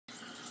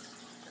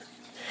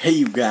Hey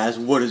you guys,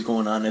 what is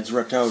going on? It's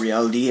Reptile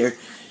Reality here.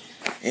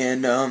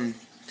 And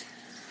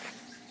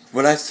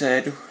what I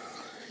said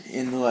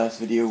in the last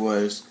video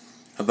was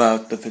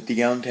about the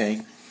 50-gallon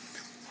tank.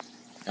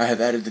 I have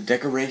added the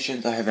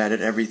decorations, I have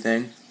added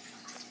everything.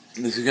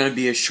 This is gonna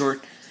be a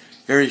short,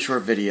 very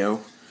short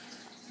video.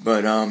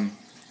 But I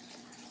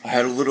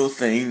had a little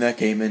thing that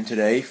came in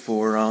today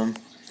for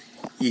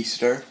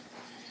Easter.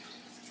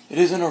 It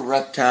isn't a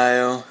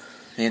reptile,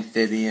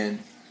 amphibian,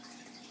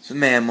 it's a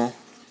mammal.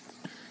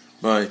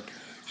 But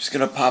just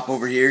gonna pop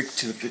over here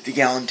to the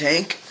 50-gallon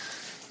tank.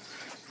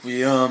 We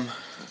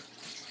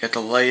got the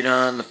light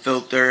on, the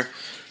filter,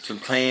 some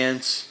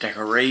plants,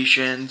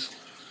 decorations.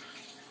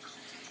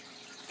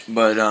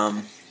 But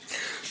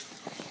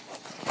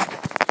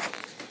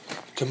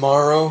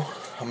tomorrow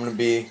I'm gonna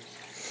be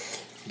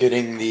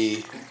getting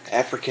the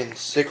African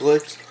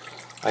cichlids.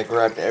 I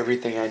grabbed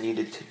everything I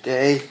needed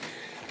today.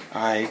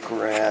 I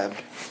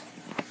grabbed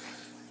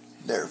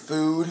their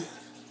food.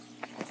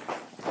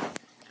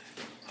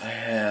 I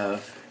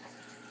have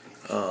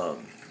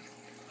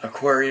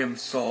aquarium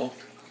salt,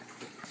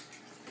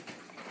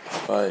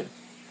 but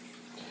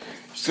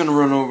just gonna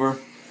run over.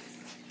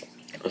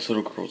 This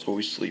little girl's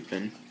always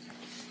sleeping,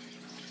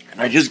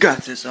 and I just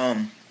got this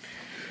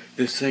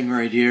this thing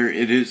right here.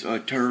 It is a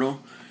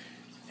turtle.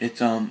 It's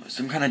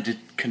some kind of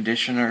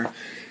conditioner.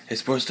 It's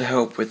supposed to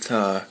help with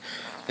the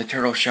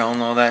turtle shell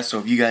and all that. So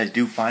if you guys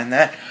do find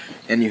that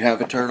and you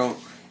have a turtle,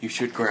 you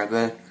should grab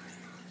that.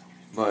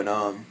 But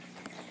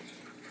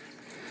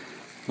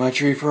my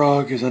tree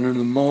frog is under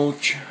the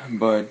mulch,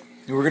 but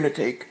we're gonna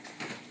take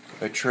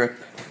a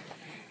trip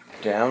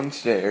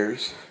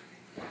downstairs.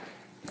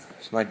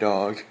 It's my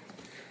dog,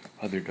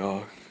 other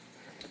dog,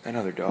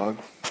 another dog.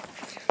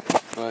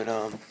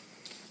 But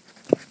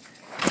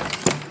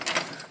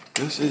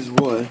this is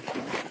what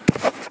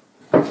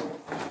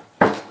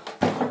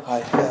I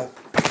have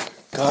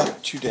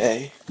got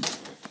today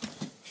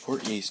for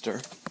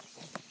Easter.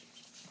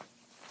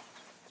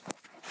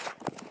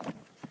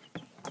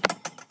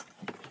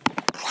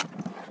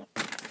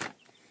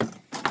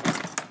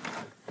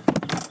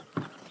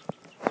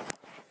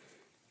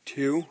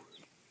 Two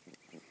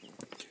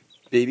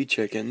baby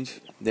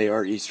chickens. They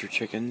are Easter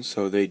chickens,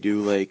 so they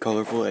do lay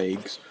colorful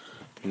eggs.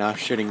 Not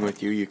shitting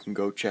with you, you can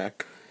go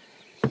check.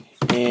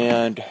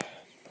 And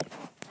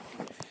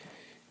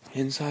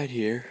inside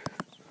here,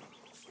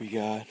 we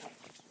got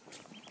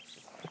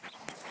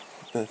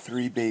the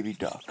 3 baby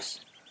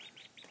ducks.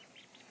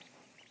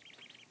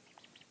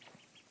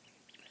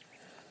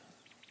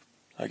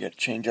 I gotta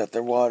change out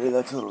their water,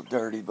 that's a little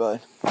dirty,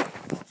 but I'm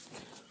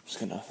just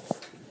gonna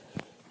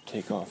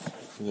take off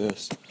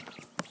this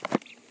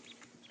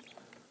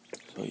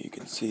so you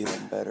can see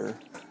them better.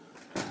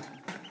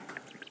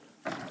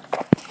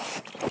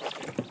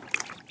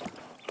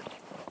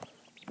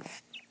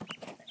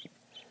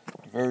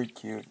 Very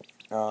cute.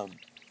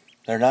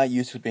 They're not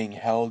used to being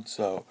held,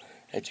 so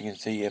as you can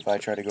see, if I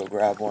try to go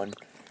grab one,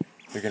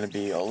 they're gonna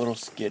be a little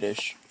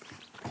skittish.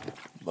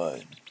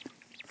 But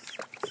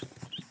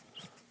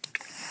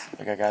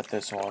like I got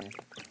this one,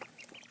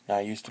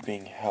 not used to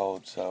being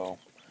held, so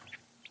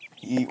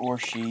he or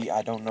she,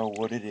 I don't know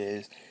what it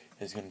is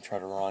gonna try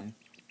to run.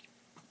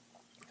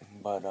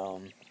 But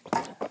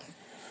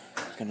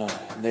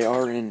they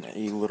are in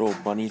a little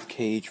bunny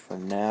cage for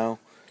now.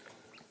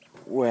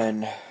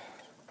 When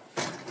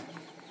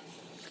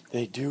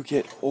they do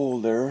get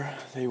older,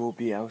 they will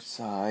be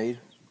outside.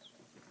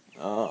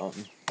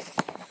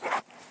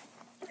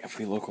 If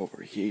we look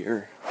over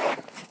here,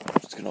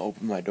 I'm just gonna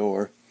open my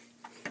door.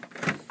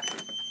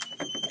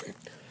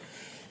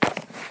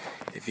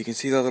 If you can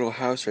see that little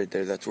house right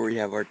there, that's where we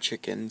have our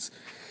chickens.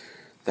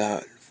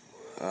 That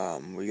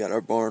we got our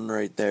barn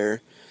right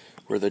there,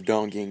 where the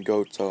donkey and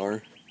goats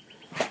are.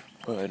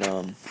 But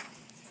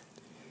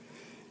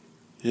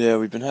yeah,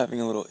 we've been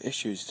having a little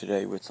issues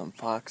today with some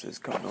foxes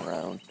coming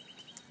around.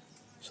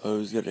 So I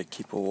was gonna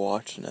keep a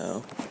watch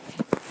now.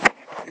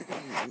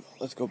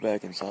 Let's go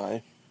back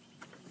inside.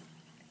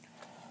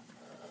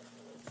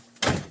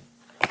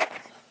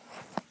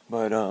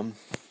 But I'm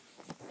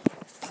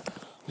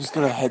just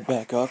gonna head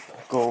back up,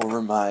 go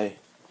over my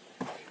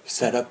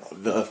setup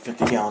of the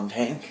 50-gallon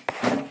tank,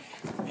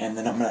 and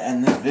then I'm gonna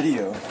end this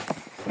video.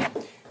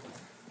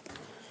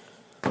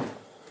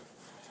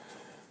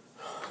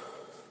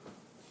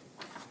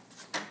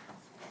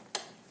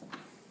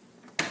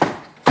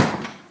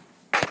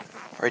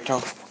 Right,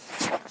 Tom?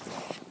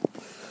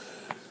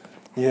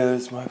 Yeah,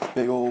 it's my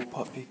big old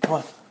puppy.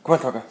 Come on,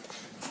 Tucker.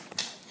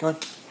 Come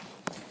on.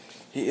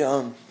 He,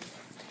 the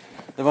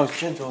most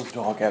gentlest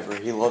dog ever.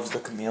 He loves the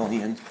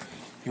chameleons.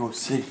 He will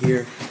sit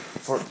here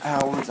for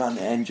hours on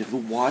end just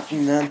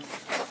watching them.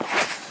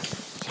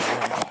 So I'm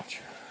gonna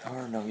watch.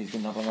 Oh no, he's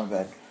getting up on my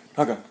bed.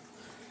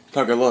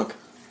 Tucker, look.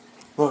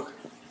 Look.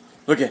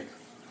 Look at.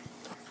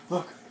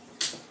 Look.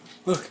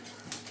 Look.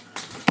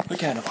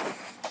 Look at him.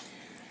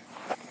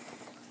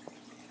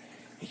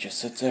 He just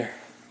sits there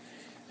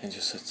and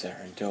just sits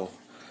there until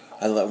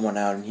I let one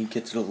out and he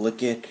gets to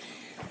lick it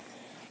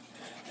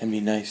and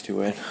be nice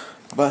to it.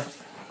 But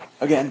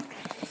again,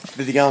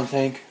 50-gallon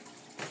tank,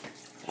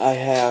 I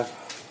have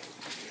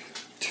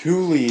 2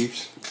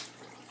 leaves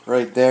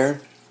right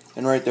there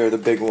and right there, the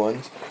big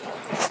ones,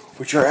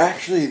 which are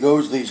actually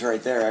those leaves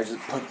right there. I just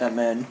put them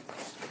in.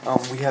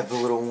 We have the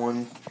little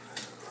one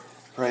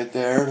right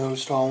there,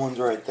 those tall ones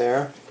right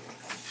there.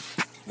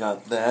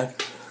 Got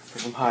that for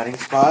some hiding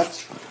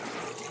spots.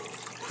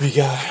 We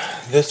got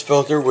this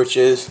filter, which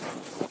is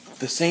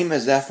the same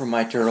as that for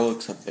my turtle,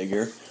 except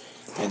bigger.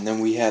 And then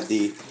we have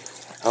the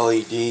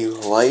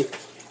LED light.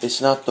 It's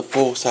not the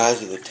full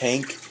size of the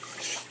tank.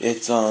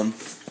 It's a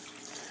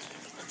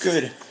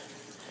good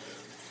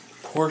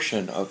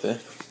portion of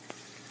it,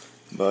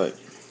 but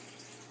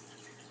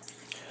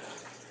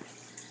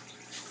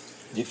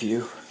if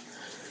you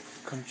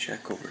come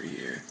check over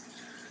here,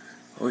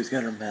 always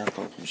got her mouth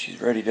open.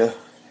 She's ready to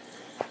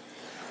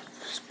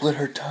split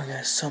her tongue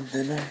at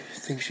something. I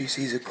think she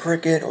sees a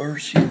cricket, or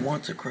she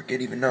wants a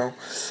cricket, even though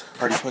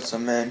I already put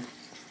some in.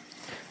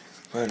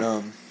 But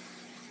I'm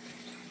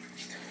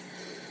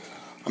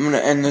gonna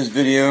end this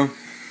video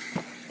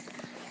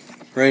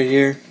right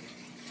here.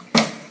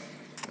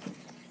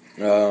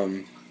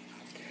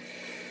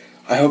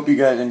 I hope you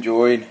guys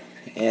enjoyed,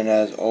 and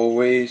as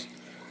always,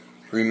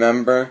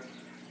 remember,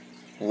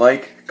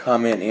 like,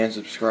 comment, and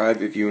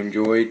subscribe if you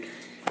enjoyed.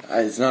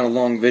 It's not a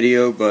long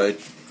video, but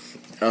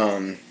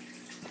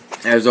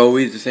as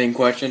always, the same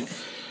question.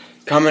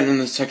 Comment in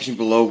the section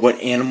below what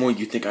animal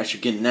you think I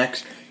should get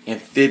next.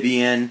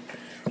 Amphibian,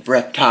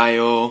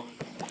 reptile,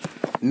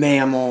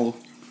 mammal,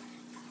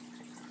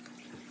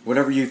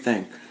 whatever you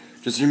think.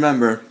 Just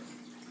remember,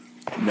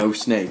 no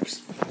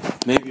snakes.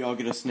 Maybe I'll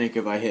get a snake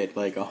if I hit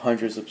like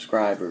 100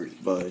 subscribers,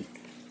 but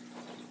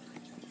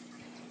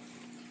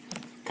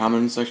comment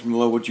in the section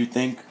below what you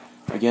think.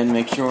 Again,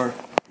 make sure,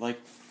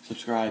 like,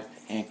 subscribe,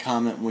 and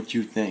comment what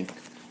you think.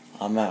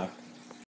 I'm out.